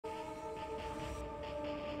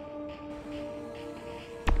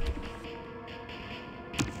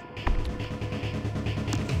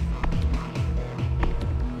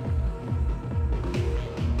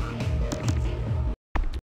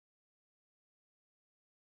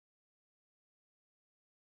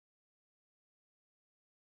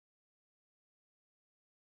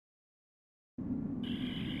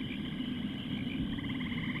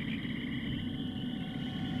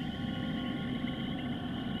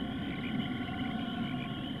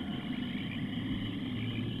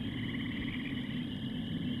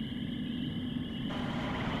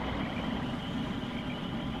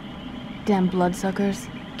Damn bloodsuckers.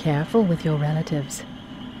 Careful with your relatives.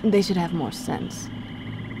 They should have more sense.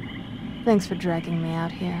 Thanks for dragging me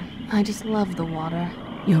out here. I just love the water.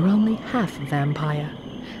 You're only half vampire.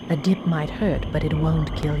 A dip might hurt, but it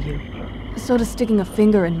won't kill you. So does sticking a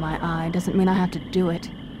finger in my eye doesn't mean I have to do it.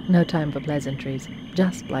 No time for pleasantries,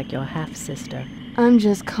 just like your half-sister. I'm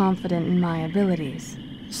just confident in my abilities.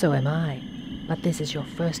 So am I. But this is your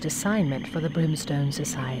first assignment for the Brimstone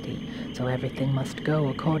Society, so everything must go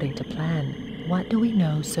according to plan. What do we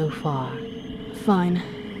know so far? Fine.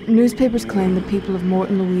 Newspapers claim the people of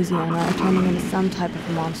Morton, Louisiana are turning into some type of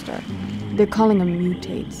monster. They're calling them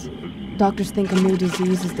mutates. Doctors think a new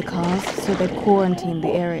disease is the cause, so they quarantine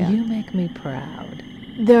the area. You make me proud.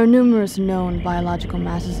 There are numerous known biological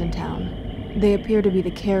masses in town. They appear to be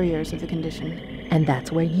the carriers of the condition. And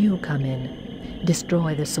that's where you come in.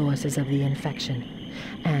 Destroy the sources of the infection,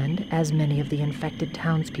 and as many of the infected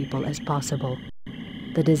townspeople as possible.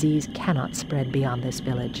 The disease cannot spread beyond this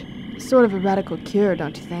village. Sort of a radical cure,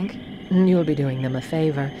 don't you think? You'll be doing them a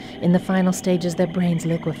favor. In the final stages, their brains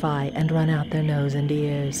liquefy and run out their nose and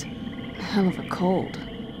ears. Hell of a cold.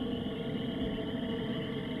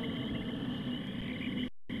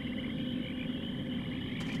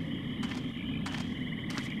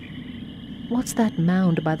 What's that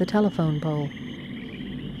mound by the telephone pole?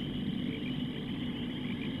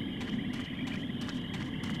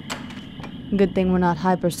 Good thing we're not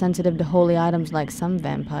hypersensitive to holy items like some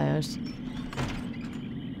vampires.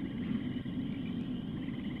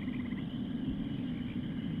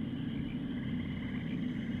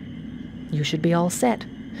 You should be all set.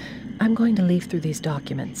 I'm going to leaf through these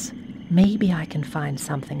documents. Maybe I can find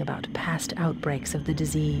something about past outbreaks of the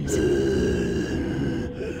disease.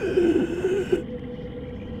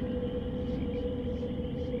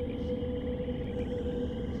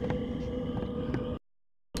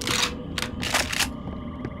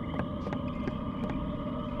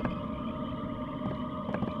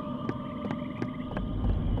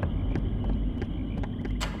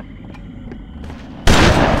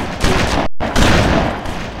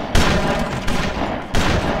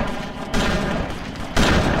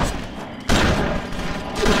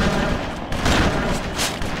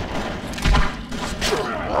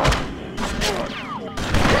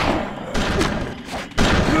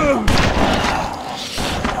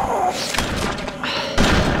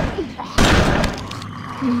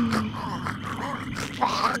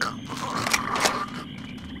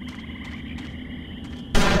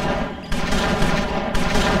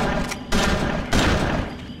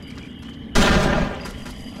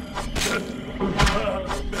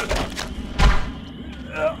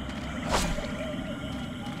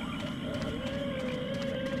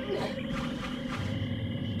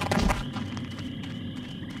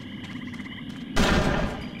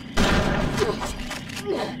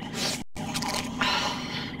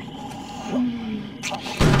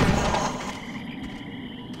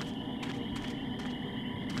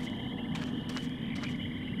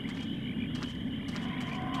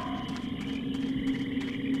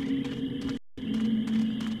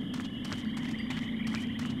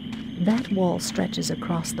 That wall stretches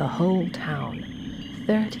across the whole town,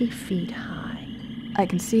 30 feet high. I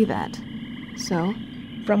can see that. So?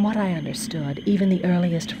 From what I understood, even the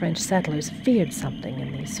earliest French settlers feared something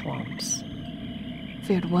in these swamps.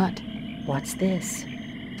 Feared what? What's this?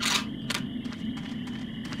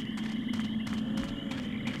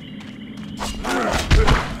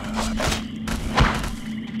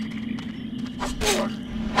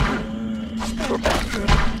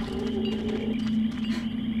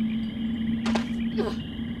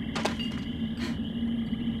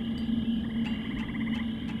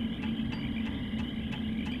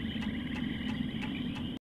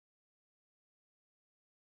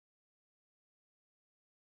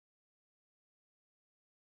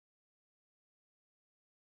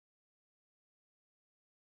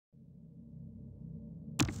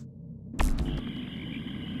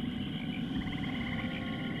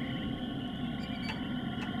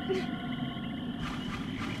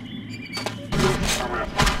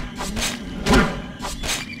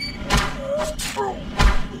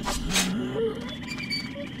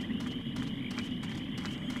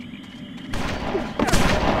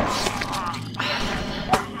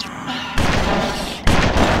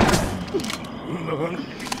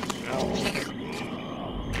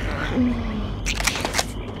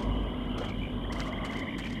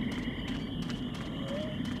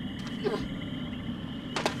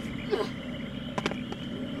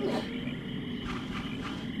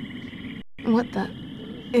 What the...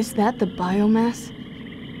 Is that the biomass?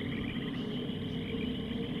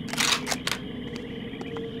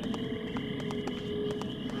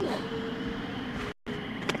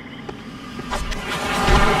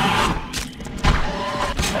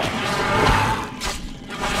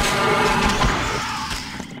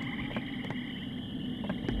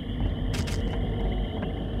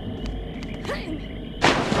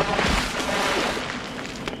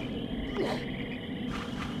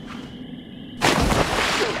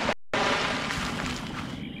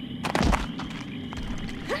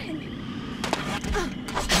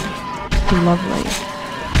 Lovely.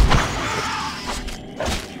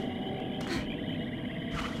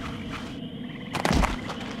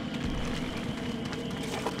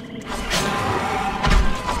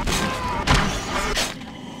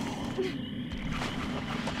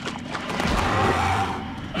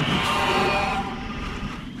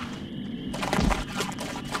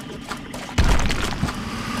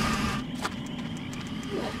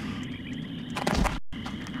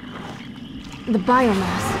 The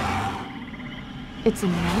biomass. It's a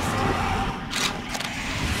nest?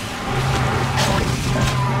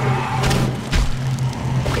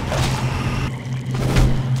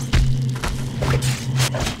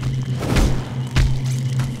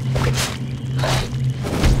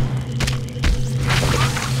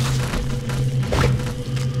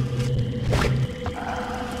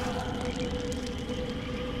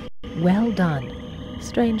 Well done.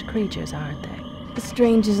 Strange creatures, aren't they?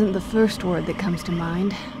 Strange isn't the first word that comes to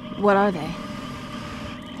mind. What are they?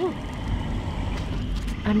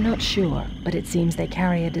 I'm not sure, but it seems they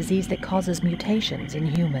carry a disease that causes mutations in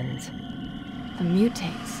humans. The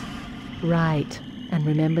mutates. Right. And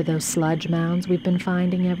remember those sludge mounds we've been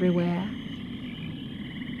finding everywhere?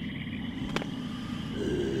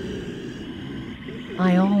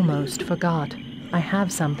 I almost forgot. I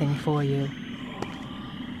have something for you.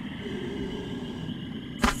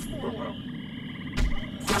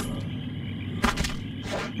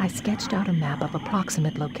 I sketched out a map of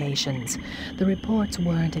approximate locations. The reports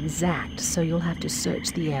weren't exact, so you'll have to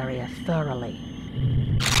search the area thoroughly.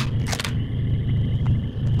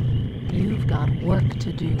 You've got work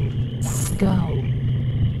to do. Go.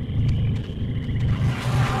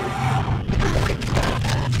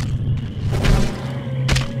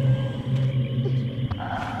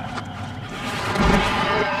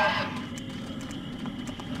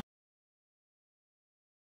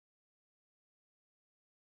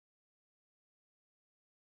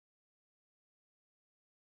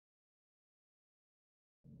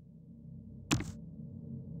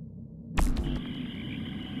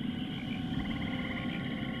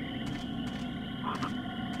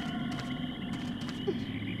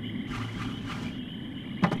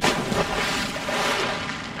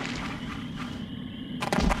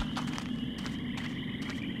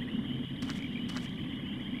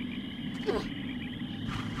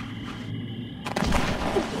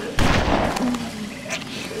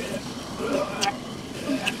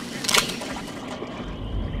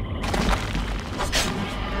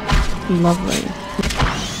 Lovely.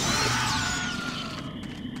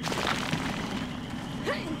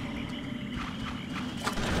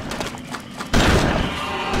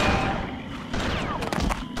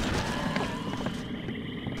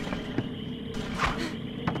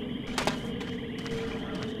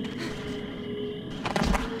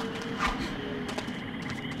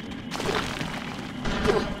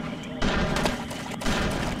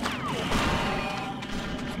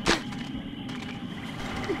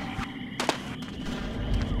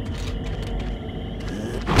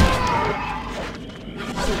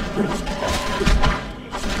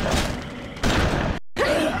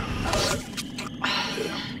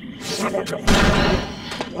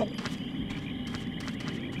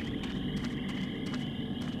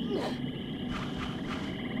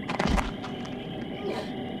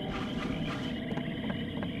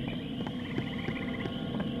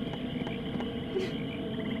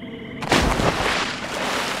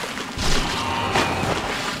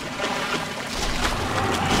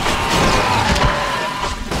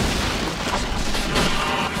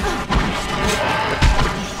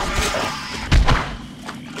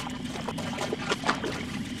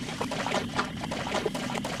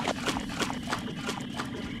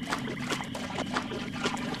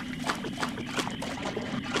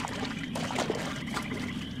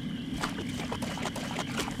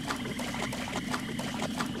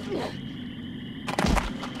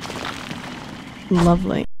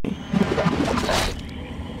 Lovely.